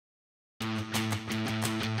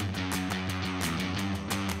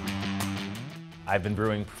I've been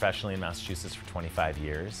brewing professionally in Massachusetts for 25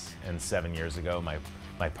 years, and 7 years ago,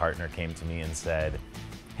 my partner came to me and said,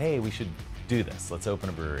 hey, we should do this. Let's open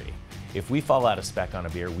a brewery. If we fall out of spec on a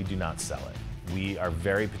beer, we do not sell it. We are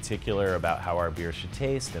very particular about how our beer should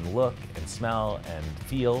taste and look and smell and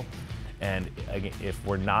feel. And again, if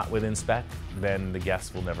we're not within spec, then the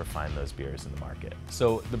guests will never find those beers in the market.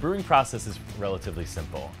 So the brewing process is relatively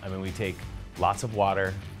simple. I mean, we take lots of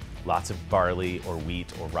water, lots of barley or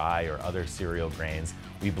wheat or rye or other cereal grains.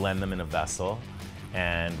 We blend them in a vessel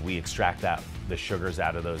and we extract the sugars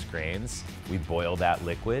out of those grains. We boil that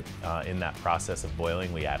liquid. In that process of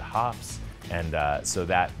boiling, we add hops. And so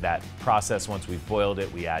that process, once we've boiled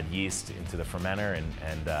it, we add yeast into the fermenter,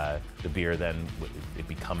 and the beer then, it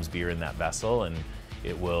becomes beer in that vessel, and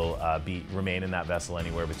it will remain in that vessel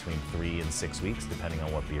anywhere between 3 and 6 weeks, depending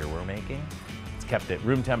on what beer we're making. It's kept at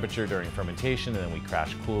room temperature during fermentation, and then we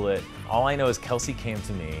crash cool it. All I know is Kelsey came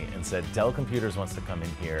to me and said, Dell Computers wants to come in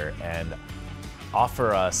here and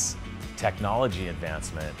offer us technology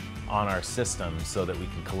advancement on our system so that we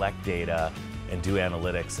can collect data and do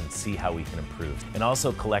analytics and see how we can improve. And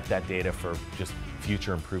also collect that data for just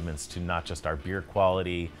future improvements to not just our beer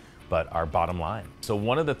quality, but our bottom line. So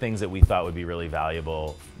one of the things that we thought would be really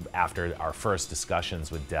valuable after our first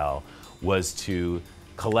discussions with Dell was to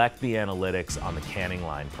collect the analytics on the canning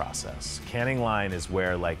line process. Canning line is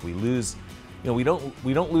where, like, we lose, we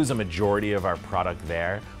don't lose a majority of our product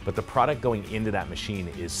there, but the product going into that machine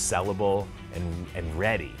is sellable and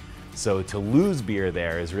ready. So to lose beer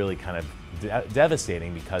there is really kind of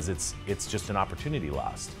devastating because it's just an opportunity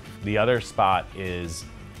lost. The other spot is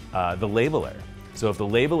the labeler. So if the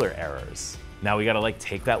labeler errors, now we gotta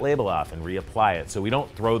take that label off and reapply it. So we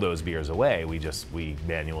don't throw those beers away, we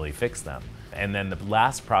manually fix them. And then the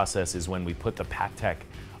last process is when we put the PackTech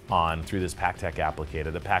on through this PackTech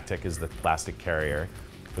applicator. The PackTech is the plastic carrier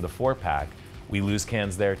for the 4-pack. We lose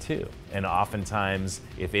cans there too. And oftentimes,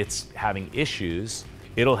 if it's having issues,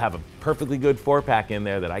 it'll have a perfectly good 4-pack in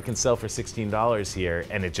there that I can sell for $16 here,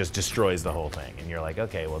 and it just destroys the whole thing. And you're like,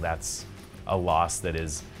 okay, well, that's a loss that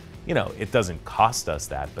is, it doesn't cost us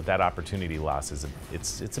that, but that opportunity loss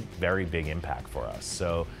it's a very big impact for us.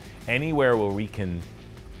 So anywhere where we can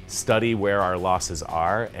study where our losses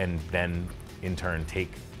are and then in turn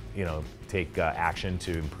take action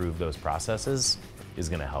to improve those processes is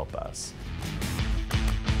going to help us.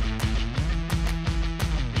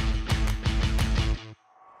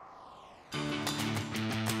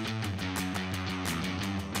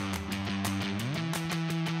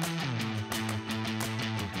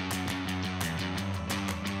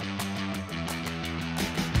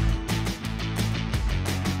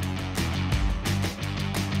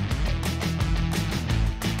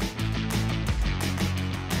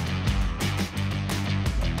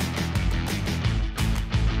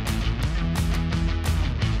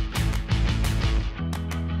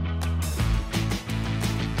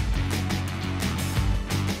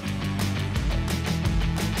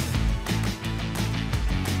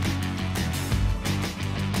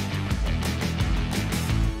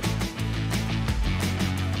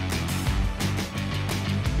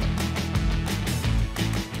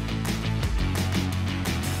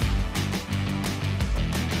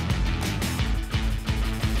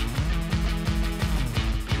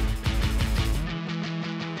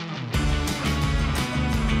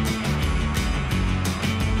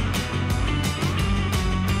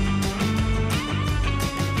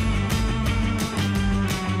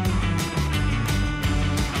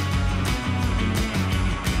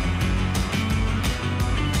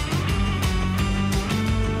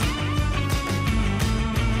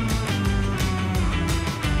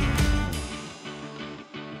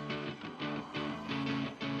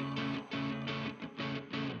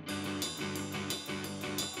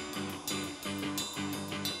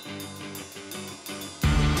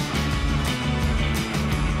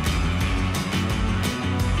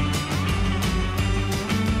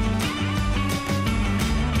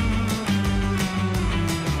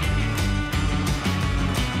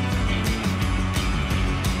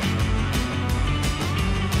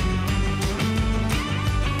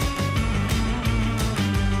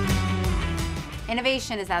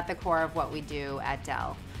 Innovation is at the core of what we do at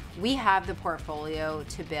Dell. We have the portfolio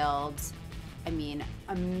to build,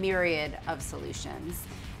 a myriad of solutions.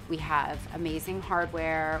 We have amazing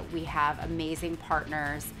hardware, we have amazing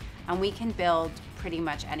partners, and we can build pretty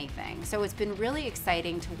much anything. So it's been really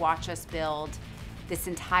exciting to watch us build this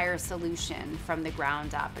entire solution from the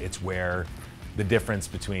ground up. It's where the difference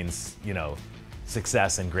between,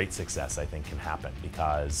 success and great success, I think, can happen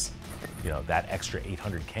because, that extra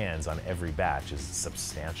 800 cans on every batch is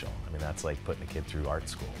substantial. I mean, that's like putting a kid through art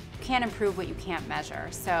school. You can't improve what you can't measure.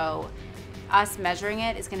 So us measuring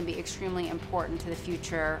it is going to be extremely important to the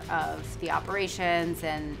future of the operations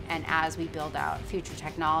and as we build out future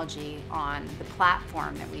technology on the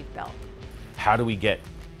platform that we've built. How do we get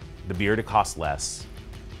the beer to cost less,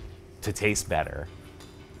 to taste better,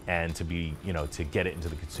 and to be, to get it into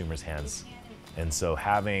the consumer's hands? And so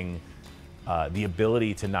having the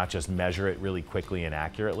ability to not just measure it really quickly and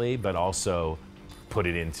accurately, but also put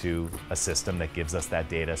it into a system that gives us that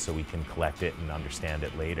data so we can collect it and understand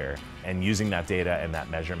it later. And using that data and that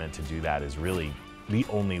measurement to do that is really the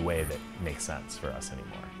only way that makes sense for us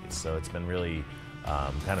anymore. So it's been really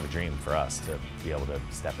kind of a dream for us to be able to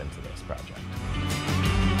step into this project.